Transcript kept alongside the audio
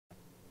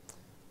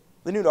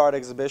The nude art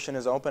exhibition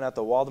is open at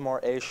the Waldemar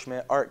A.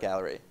 Schmidt Art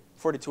Gallery.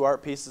 42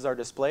 art pieces are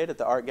displayed at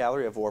the Art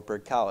Gallery of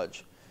Wartburg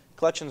College.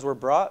 Collections were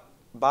brought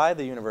by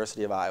the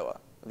University of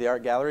Iowa. The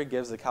art gallery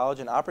gives the college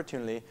an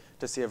opportunity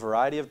to see a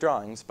variety of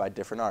drawings by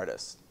different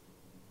artists.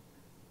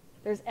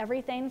 There's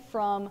everything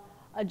from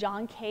a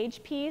John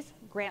Cage piece,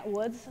 Grant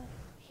Wood's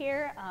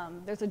here.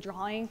 There's a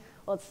drawing,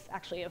 well, it's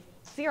actually a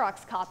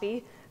Xerox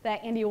copy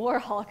that Andy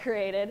Warhol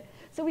created.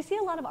 So we see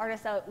a lot of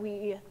artists that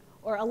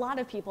a lot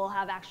of people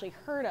have actually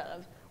heard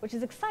of, which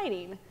is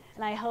exciting.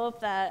 And I hope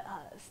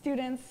that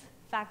students,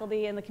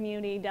 faculty, and the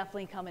community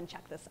definitely come and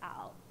check this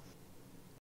out.